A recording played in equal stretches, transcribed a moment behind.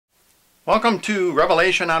Welcome to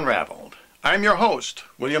Revelation Unraveled. I'm your host,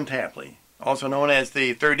 William Tapley, also known as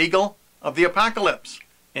the third eagle of the Apocalypse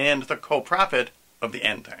and the co-prophet of the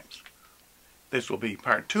end times. This will be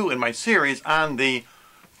part 2 in my series on the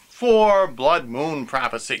 4 blood moon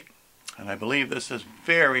prophecy. And I believe this is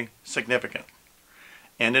very significant.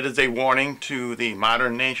 And it is a warning to the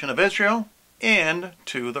modern nation of Israel and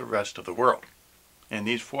to the rest of the world. And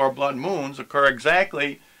these 4 blood moons occur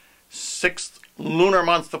exactly 6 lunar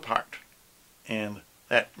months apart. And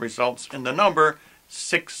that results in the number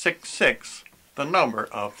 666, the number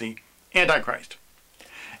of the Antichrist.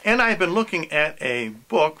 And I've been looking at a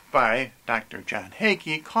book by Dr. John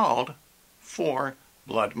Hagee called 4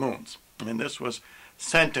 Blood Moons. And this was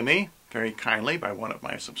sent to me very kindly by one of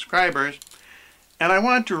my subscribers. And I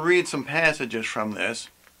want to read some passages from this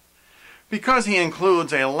because he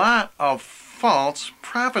includes a lot of false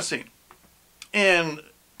prophecy. And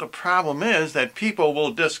the problem is that people will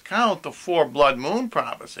discount the 4 blood moon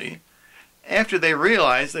prophecy after they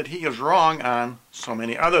realize that he is wrong on so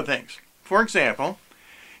many other things. For example,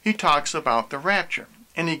 he talks about the rapture,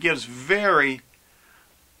 and he gives very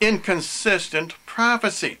inconsistent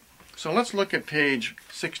prophecy. So let's look at page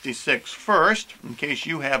 66 first, in case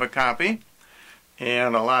you have a copy.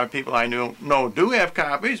 And a lot of people I know do have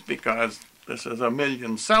copies because this is a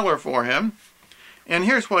million seller for him. And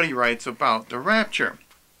here's what he writes about the rapture.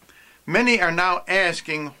 Many are now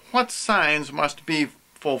asking what signs must be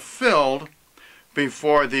fulfilled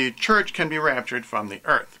before the church can be raptured from the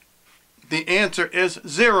earth. The answer is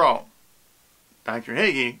 0. Dr.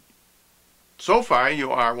 Hagee, so far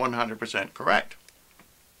you are 100% correct.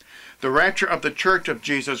 The rapture of the Church of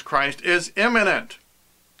Jesus Christ is imminent.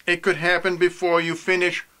 It could happen before you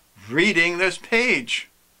finish reading this page.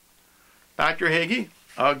 Dr. Hagee,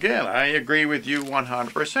 again, I agree with you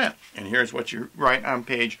 100%. And here's what you write on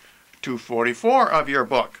page 244 of your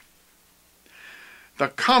book. The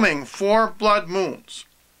coming 4 blood moons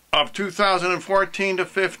of 2014 to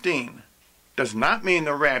 15 does not mean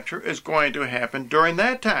the rapture is going to happen during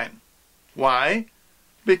that time. Why?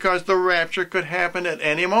 Because the rapture could happen at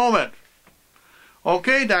any moment.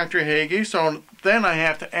 Okay, Dr. Hagee, so then I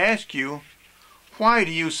have to ask you, why do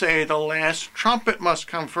you say the last trumpet must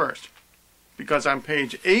come first? Because on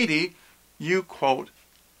page 80, you quote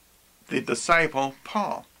the disciple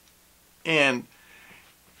Paul. And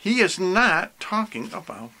he is not talking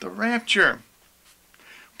about the rapture.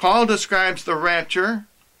 Paul describes the rapture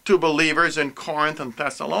to believers in Corinth and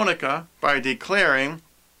Thessalonica by declaring,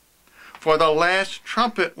 "For the last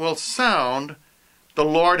trumpet will sound, the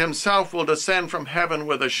Lord himself will descend from heaven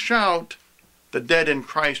with a shout, the dead in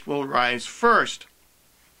Christ will rise first."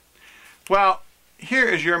 Well, here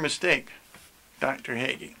is your mistake, Dr.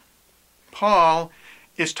 Hagee. Paul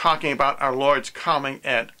is talking about our Lord's coming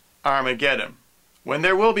at Armageddon, when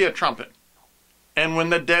there will be a trumpet, and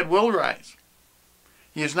when the dead will rise.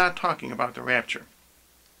 He is not talking about the rapture.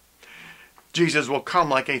 Jesus will come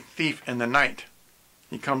like a thief in the night.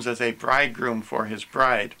 He comes as a bridegroom for his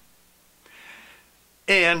bride.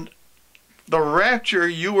 And the rapture,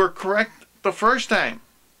 you were correct the first time.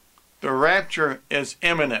 The rapture is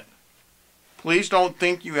imminent. Please don't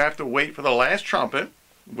think you have to wait for the last trumpet,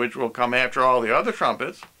 which will come after all the other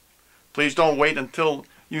trumpets. Please don't wait until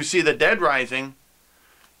you see the dead rising.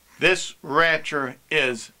 This rapture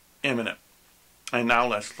is imminent. And now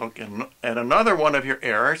let's look at another one of your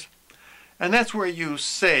errors. And that's where you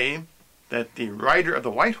say that the rider of the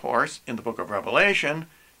white horse in the book of Revelation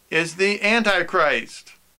is the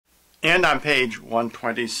Antichrist. And on page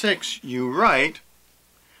 126 you write,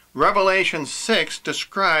 Revelation 6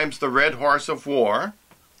 describes the red horse of war,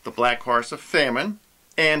 the black horse of famine,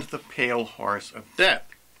 and the pale horse of death.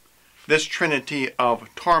 This trinity of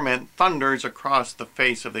torment thunders across the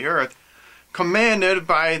face of the earth, commanded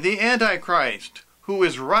by the Antichrist, who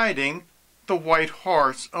is riding the white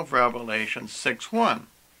horse of Revelation 6:1.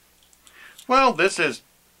 Well, this is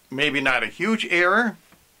maybe not a huge error.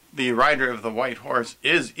 The rider of the white horse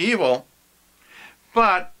is evil,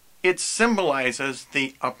 but it symbolizes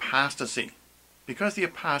the apostasy, because the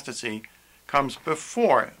apostasy comes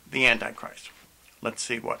before the Antichrist. Let's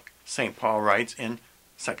see what St. Paul writes in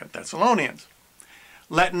 2 Thessalonians.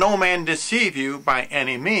 "Let no man deceive you by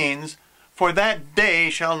any means, for that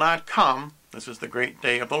day shall not come," this is the great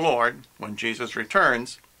day of the Lord, when Jesus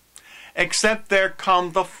returns, "except there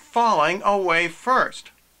come the falling away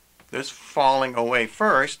first." This falling away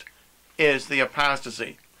first is the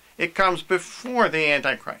apostasy. It comes before the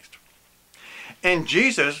Antichrist. And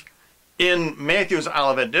Jesus, in Matthew's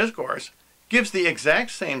Olivet Discourse, gives the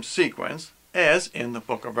exact same sequence as in the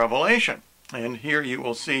book of Revelation. And here you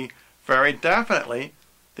will see very definitely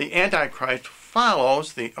the Antichrist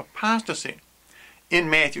follows the apostasy in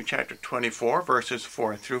Matthew chapter 24, verses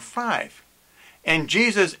 4 through 5. And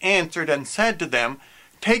Jesus answered and said to them,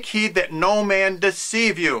 "Take heed that no man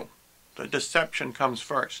deceive you." The deception comes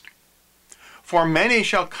first. "For many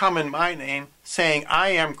shall come in my name, saying, I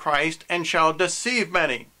am Christ, and shall deceive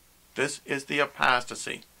many." This is the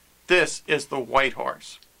apostasy. This is the white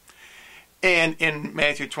horse. And in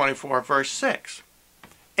Matthew 24, verse 6,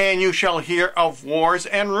 "And you shall hear of wars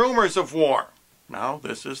and rumors of war." Now,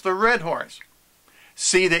 this is the red horse.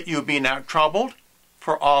 "See that you be not troubled,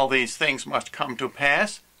 for all these things must come to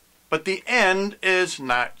pass, but the end is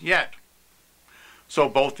not yet." So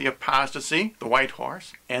both the apostasy, the white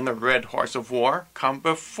horse, and the red horse of war come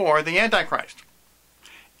before the Antichrist.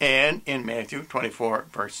 And in Matthew 24,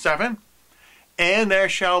 verse 7, "And there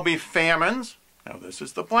shall be famines," now this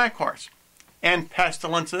is the black horse, "and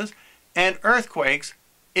pestilences, and earthquakes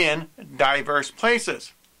in diverse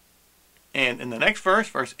places." And in the next verse,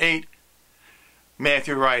 verse 8,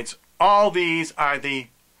 Matthew writes, "All these are the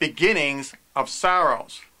beginnings of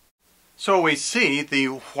sorrows." So we see the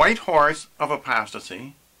white horse of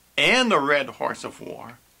apostasy, and the red horse of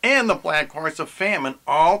war, and the black horse of famine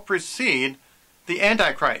all precede the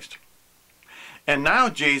Antichrist. And now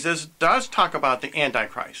Jesus does talk about the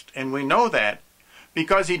Antichrist, and we know that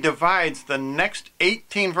because he divides the next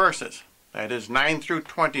 18 verses, that is 9 through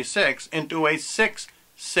 26, into a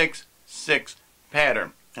 6-6-6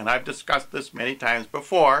 pattern. And I've discussed this many times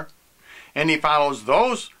before. And he follows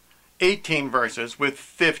those 18 verses with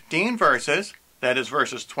 15 verses, that is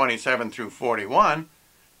verses 27 through 41,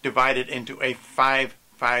 divided into a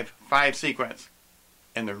 5-5-5 sequence.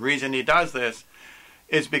 And the reason he does this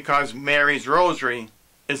is because Mary's rosary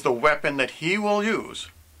is the weapon that he will use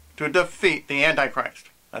to defeat the Antichrist.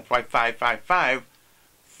 That's why 5-5-5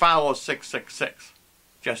 follows 6-6-6,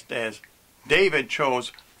 just as David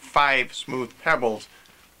chose 5 smooth pebbles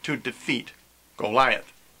to defeat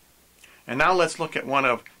Goliath. And now let's look at one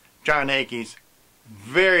of John Hagee's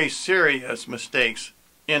very serious mistakes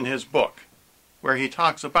in his book, where he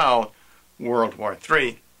talks about World War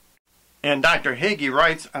III. And Dr. Hagee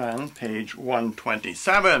writes on page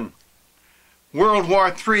 127, "World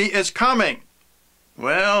War III is coming."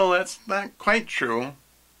 Well, that's not quite true.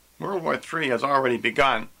 World War III has already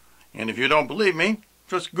begun. And if you don't believe me,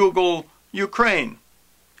 just Google Ukraine.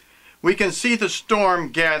 We can see the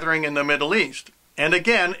storm gathering in the Middle East. And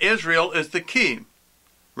again, Israel is the key.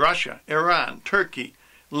 Russia, Iran, Turkey,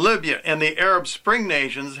 Libya, and the Arab Spring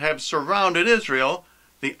nations have surrounded Israel,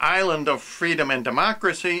 the island of freedom and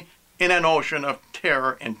democracy, in an ocean of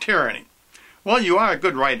terror and tyranny. Well, you are a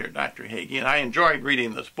good writer, Dr. Hagee, and I enjoyed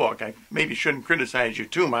reading this book. I maybe shouldn't criticize you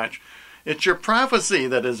too much. It's your prophecy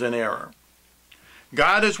that is in error.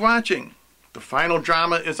 God is watching. The final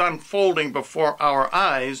drama is unfolding before our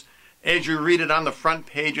eyes as you read it on the front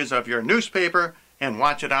pages of your newspaper and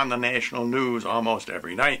watch it on the national news almost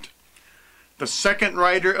every night. The second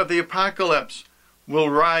rider of the apocalypse will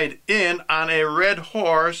ride in on a red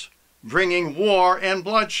horse, bringing war and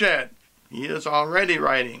bloodshed. He is already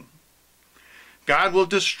riding. God will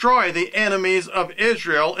destroy the enemies of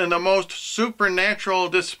Israel in the most supernatural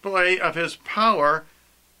display of his power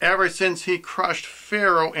ever since he crushed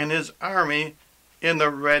Pharaoh and his army in the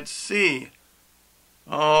Red Sea.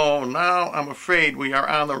 Oh, now I'm afraid we are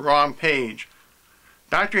on the wrong page.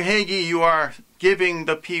 Dr. Hagee, you are giving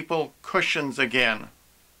the people cushions again.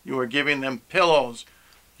 You are giving them pillows.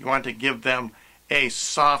 You want to give them a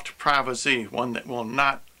soft prophecy, one that will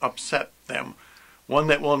not upset them, one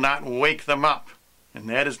that will not wake them up. And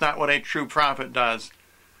that is not what a true prophet does.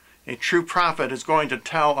 A true prophet is going to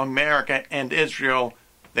tell America and Israel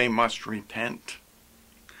they must repent.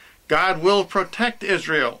 God will protect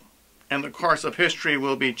Israel, and the course of history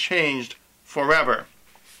will be changed forever.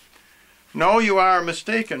 No, you are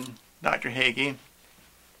mistaken, Dr. Hagee.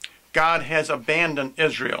 God has abandoned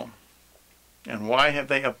Israel. And why have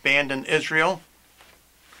they abandoned Israel?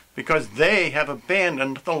 Because they have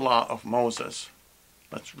abandoned the law of Moses.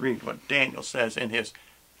 Let's read what Daniel says in his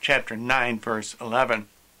chapter 9, verse 11.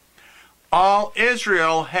 All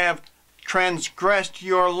Israel have transgressed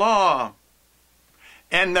your law,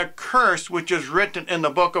 and the curse which is written in the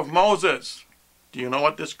book of Moses. Do you know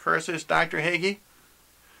what this curse is, Dr. Hagee?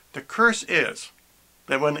 The curse is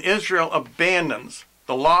that when Israel abandons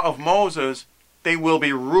the law of Moses, they will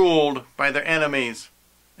be ruled by their enemies.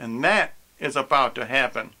 And that is about to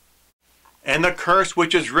happen. And the curse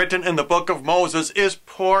which is written in the book of Moses is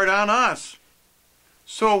poured on us.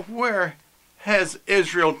 So where has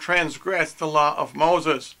Israel transgressed the law of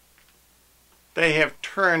Moses? They have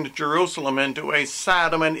turned Jerusalem into a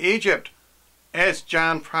Sodom and Egypt, as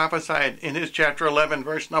John prophesied in his chapter 11,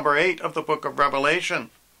 verse number 8 of the book of Revelation.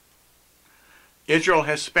 Israel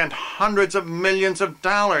has spent hundreds of millions of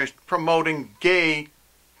dollars promoting gay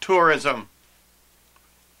tourism.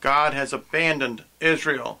 God has abandoned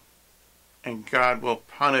Israel, and God will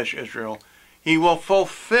punish Israel. He will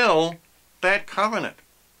fulfill that covenant.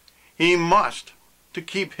 He must, to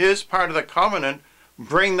keep his part of the covenant,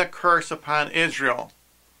 bring the curse upon Israel.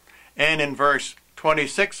 And in verse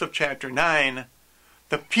 26 of chapter 9,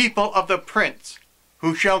 the people of the prince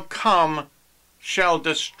who shall come shall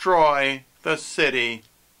destroy the city,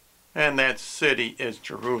 and that city is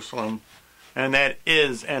Jerusalem, and that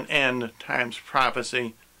is an end times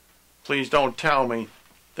prophecy. Please don't tell me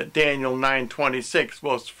that Daniel 9:26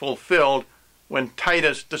 was fulfilled when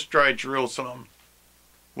Titus destroyed Jerusalem.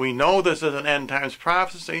 We know this is an end times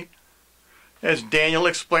prophecy, as Daniel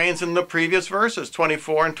explains in the previous verses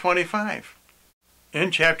 24 and 25. In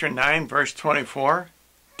chapter 9, verse 24,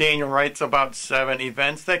 Daniel writes about 7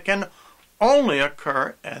 events that can only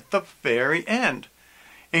occur at the very end,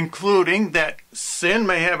 including that sin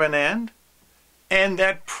may have an end and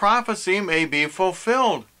that prophecy may be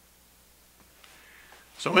fulfilled.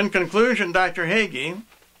 So in conclusion, Dr. Hagee,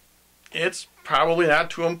 it's probably not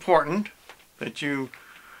too important that you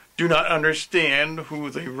do not understand who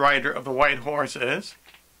the rider of the white horse is,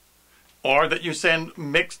 or that you send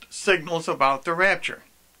mixed signals about the rapture.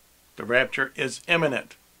 The rapture is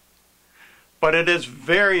imminent. But it is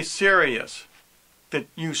very serious that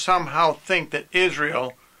you somehow think that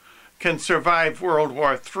Israel can survive World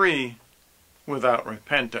War III without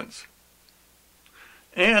repentance.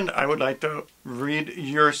 And I would like to read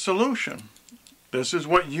your solution. This is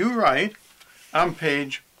what you write on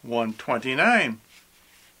page 129.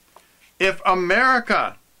 If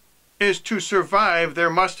America is to survive, there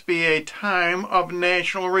must be a time of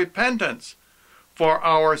national repentance for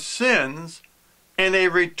our sins and a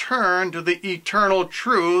return to the eternal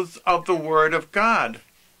truths of the Word of God.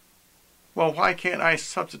 Well, why can't I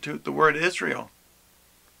substitute the word Israel?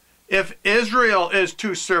 If Israel is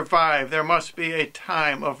to survive, there must be a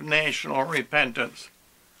time of national repentance.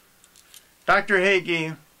 Dr.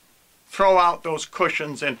 Hagee, throw out those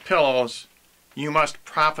cushions and pillows. You must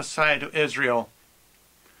prophesy to Israel.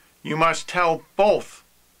 You must tell both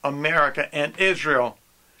America and Israel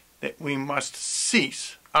that we must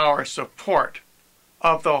cease our support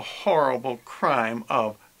of the horrible crime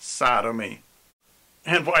of sodomy.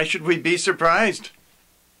 And why should we be surprised?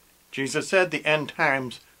 Jesus said the end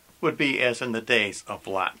times would be as in the days of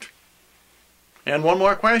Lot. And one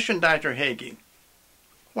more question, Dr. Hagee.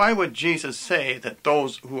 Why would Jesus say that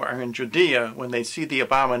those who are in Judea, when they see the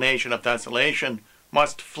abomination of desolation,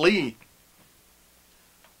 must flee?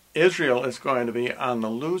 Israel is going to be on the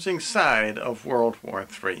losing side of World War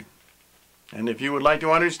III. And if you would like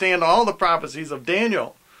to understand all the prophecies of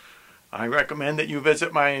Daniel, I recommend that you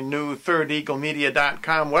visit my new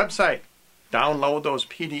ThirdEagleMedia.com website. Download those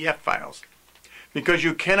PDF files, because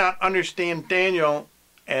you cannot understand Daniel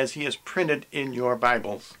as he is printed in your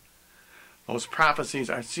Bibles. Those prophecies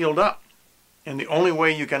are sealed up, and the only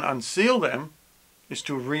way you can unseal them is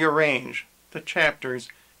to rearrange the chapters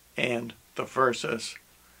and the verses.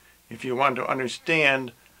 If you want to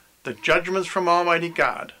understand the judgments from Almighty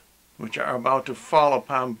God, which are about to fall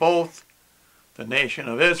upon both the nation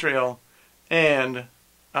of Israel and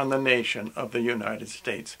on the nation of the United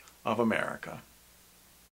States of America.